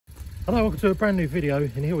Hello, welcome to a brand new video,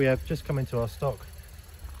 and here we have just come into our stock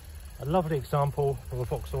a lovely example of a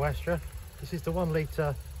Vauxhall Astra. This is the 1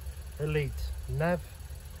 litre Elite nav.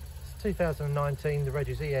 It's 2019, the reg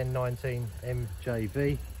is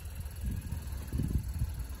EN19MJV.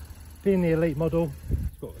 Being the Elite model,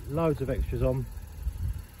 it's got loads of extras on.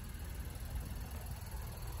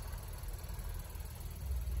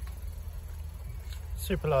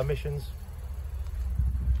 Super low emissions,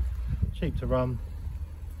 cheap to run.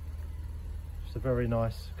 It's a very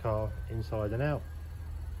nice car inside and out.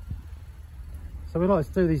 So we like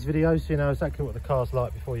to do these videos so you know exactly what the car's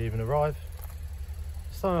like before you even arrive.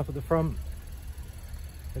 Starting off at the front,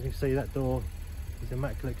 as you can see, that door is in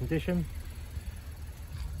immaculate condition.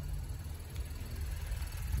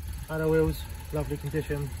 Alloy wheels, lovely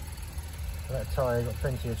condition. And that tyre got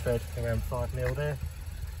plenty of tread, around 5mm there.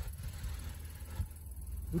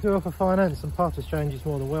 We do offer finance, and part exchange is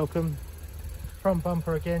more than welcome. Front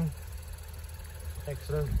bumper again,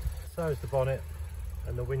 excellent. So is the bonnet,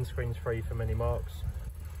 and the windscreen's free from any marks.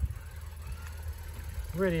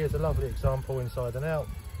 Really is a lovely example inside and out.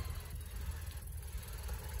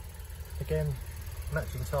 Again,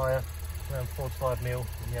 matching tyre, around 4 to 5mm,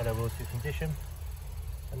 in yellow wheels good condition.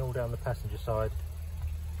 And all down the passenger side,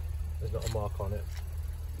 there's not a mark on it.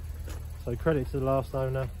 So credit to the last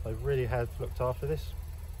owner, they really have looked after this.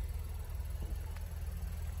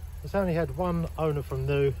 It's only had one owner from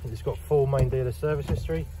new. It's got full main dealer service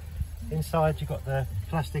history. Inside you've got the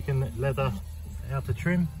plastic and leather outer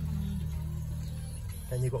trim.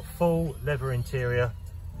 Then you've got full leather interior.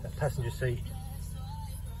 That passenger seat,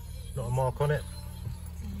 not a mark on it.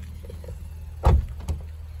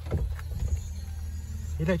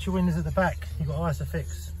 Electric windows at the back. You've got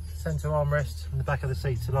Isofix centre armrest, and the back of the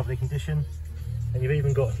seat's in lovely condition. And you've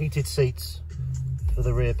even got heated seats for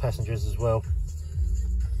the rear passengers as well.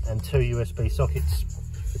 And 2 USB sockets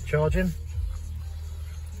for charging.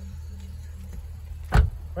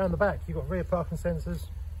 Around the back you've got rear parking sensors.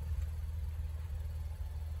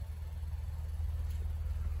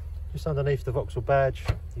 Just underneath the Vauxhall badge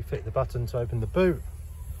you fit the button to open the boot.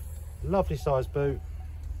 Lovely size boot.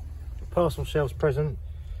 Parcel shelves present.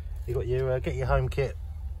 You've got your get your home kit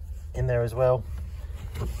in there as well.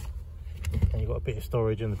 And you've got a bit of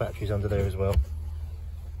storage, and the batteries under there as well.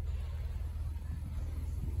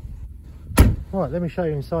 Right, let me show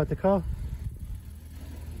you inside the car.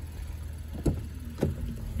 So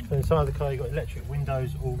inside the car you've got electric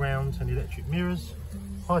windows all round and electric mirrors.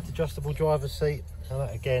 Height adjustable driver's seat, and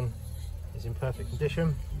that again is in perfect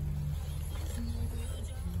condition.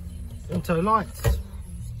 Auto lights.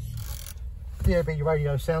 DAB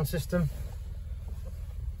radio sound system.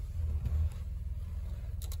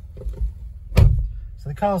 So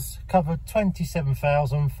the car's covered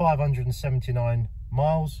 27,579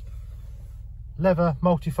 miles. Leather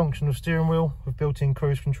multifunctional steering wheel with built-in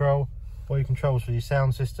cruise control, all your controls for your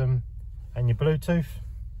sound system and your Bluetooth.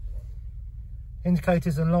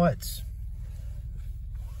 Indicators and lights.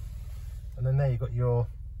 And then there you've got your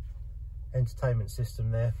entertainment system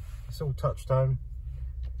there. It's all touchstone.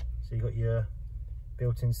 So you've got your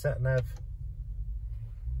built-in sat-nav,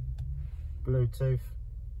 Bluetooth.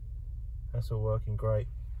 That's all working great.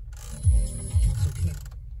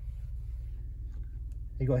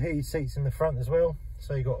 You've got heated seats in the front as well,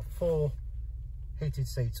 so you've got 4 heated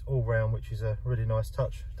seats all round, which is a really nice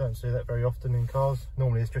touch. Don't see that very often in cars.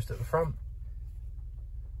 Normally it's just at the front.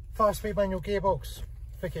 5-speed manual gearbox,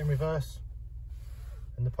 flick it in reverse,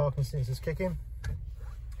 and the parking sensors kick in.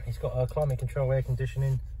 It's got a climate control, air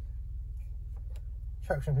conditioning,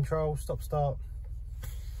 traction control, stop start,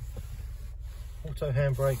 auto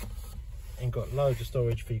handbrake, and got loads of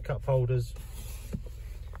storage for your cup holders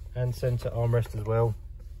and centre armrest as well,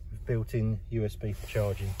 with built-in USB for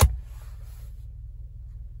charging.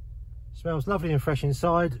 Smells lovely and fresh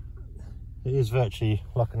inside. It is virtually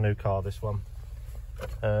like a new car, this one.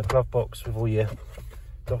 Glove box with all your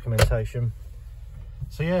documentation.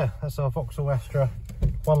 So yeah, that's our Vauxhall Astra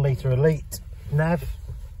 1 litre Elite nav.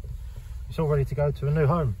 It's all ready to go to a new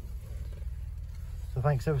home. So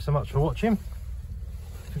thanks ever so much for watching.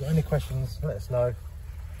 If you've got any questions, let us know.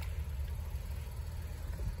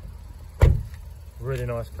 Really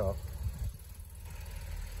nice car.